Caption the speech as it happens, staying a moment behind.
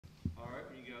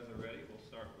are ready, we'll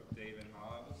start with Daevin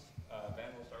Hobbs. Ben,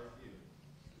 we'll start with you.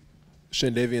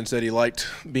 Shane Davian said he liked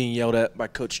being yelled at by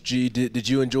Coach G. Did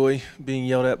you enjoy being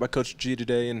yelled at by Coach G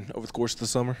today and over the course of the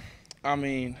summer? I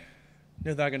mean,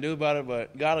 nothing I can do about it,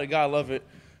 but gotta love it.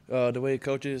 The way he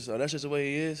coaches, that's just the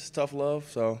way he is. Tough love.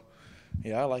 So,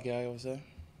 yeah, I like it. I would say.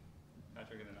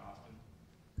 Patrick and then Austin.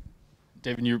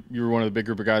 Daevin, you were one of the big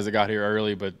group of guys that got here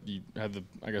early, but you had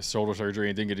the shoulder surgery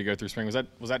and didn't get to go through spring.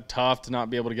 Was that tough to not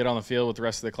be able to get on the field with the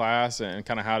rest of the class? And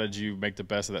kind of how did you make the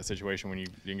best of that situation when you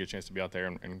didn't get a chance to be out there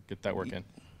and get that work in?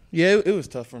 Yeah, it was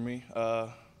tough for me.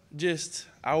 I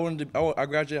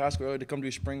graduated high school early to come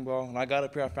do spring ball, and I got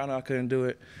up here. I found out I couldn't do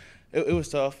it. It was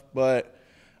tough, but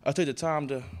I took the time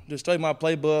to just study my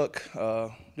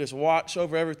playbook, just watch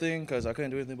over everything because I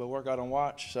couldn't do anything but work out and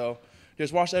watch. So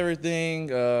just watched everything,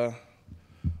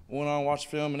 went on, watched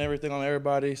film and everything on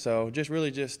everybody. So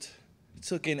just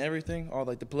took in everything, all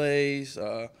like the plays,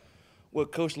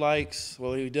 what coach likes,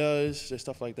 what he does, just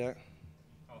stuff like that.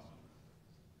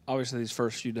 Obviously, these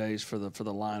first few days for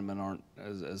the linemen aren't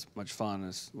as much fun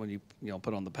as when you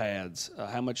put on the pads.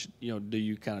 How much do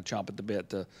you kind of chomp at the bit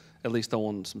to at least throw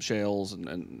on some shells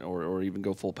or even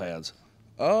go full pads?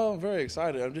 Oh, I'm very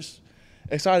excited. I'm just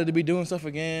excited to be doing stuff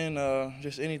again.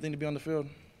 Just anything to be on the field.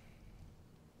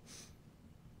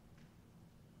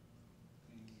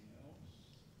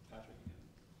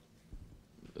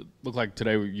 Looked like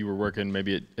today you were working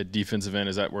maybe at defensive end.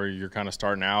 Is that where you're kind of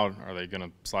starting out? Are they going to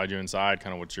slide you inside?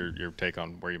 Kind of what's your take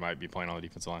on where you might be playing on the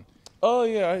defensive line? Oh,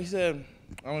 yeah. He said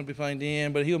I'm going to be playing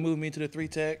DN, but he'll move me to the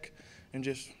 3-tech and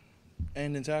just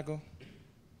end and tackle.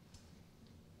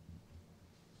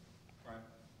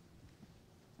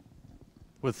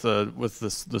 With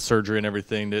the surgery and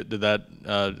everything, did that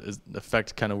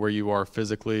affect kind of where you are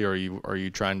physically? Or are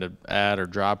you trying to add or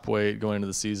drop weight going into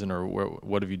the season, or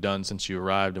what have you done since you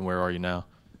arrived, and where are you now?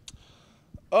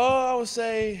 I would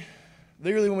say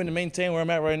they really want me to maintain where I'm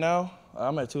at right now.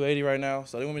 I'm at 280 right now,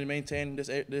 so they want me to maintain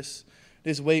this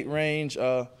weight range.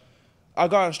 I've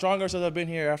gotten stronger since I've been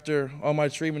here after all my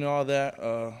treatment and all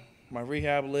that. My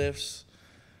rehab lifts,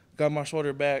 got my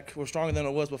shoulder back. We're stronger than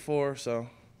it was before, so.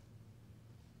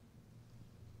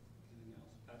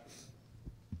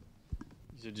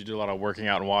 You said you did a lot of working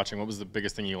out and watching. What was the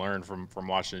biggest thing you learned from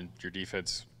watching your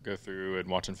defense go through and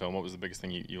watching film? What was the biggest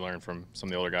thing you learned from some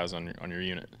of the older guys on your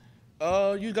unit?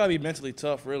 You got to be mentally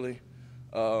tough, really.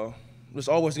 Just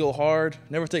always go hard,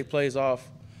 never take plays off.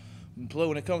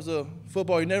 When it comes to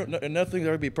football, nothing's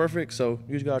ever be perfect, so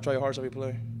you just got to try your hardest every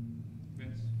play.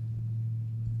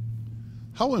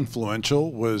 How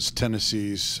influential was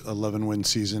Tennessee's 11-win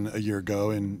season a year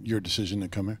ago in your decision to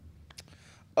come here?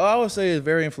 I would say it's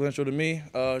very influential to me,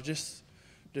 just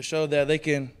to show that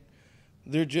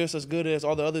they're just as good as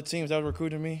all the other teams that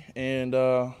recruited me. And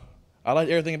I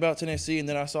liked everything about Tennessee, and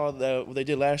then I saw that what they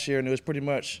did last year, and it was pretty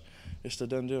much just a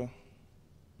done deal.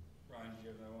 Ryan, do you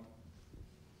have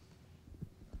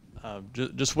that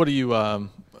one? Just what are you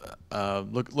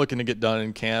looking to get done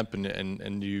in camp,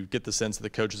 and you get the sense that the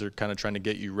coaches are kind of trying to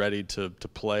get you ready to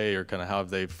play, or kind of how have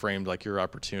they framed like your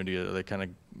opportunity? Are they kind of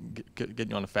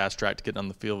getting you on a fast track to get on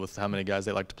the field with how many guys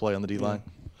they like to play on the D-line?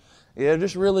 Yeah,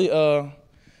 just really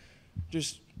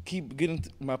just keep getting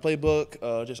my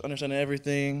playbook, just understanding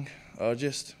everything,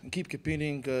 just keep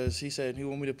competing because he said he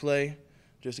wanted me to play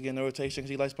just to get in the rotation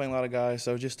because he likes playing a lot of guys,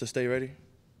 so just to stay ready.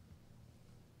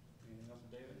 Anything else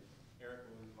from David? Eric,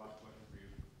 what was the last question for you?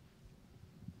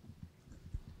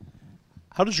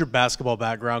 How does your basketball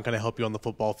background kind of help you on the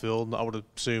football field? I would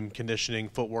assume conditioning,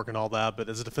 footwork, and all that, but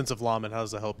as a defensive lineman, how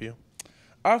does that help you?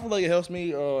 I feel like it helps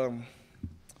me.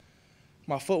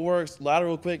 My footwork,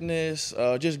 lateral quickness,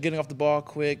 just getting off the ball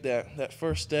quick, that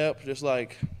first step, just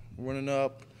like running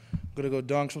up, going to go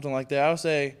dunk, something like that. I would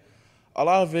say a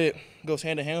lot of it goes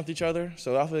hand in hand with each other,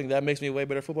 so I think that makes me a way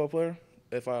better football player.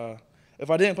 If I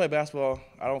didn't play basketball,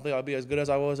 I don't think I'd be as good as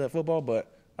I was at football,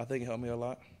 but I think it helped me a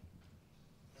lot.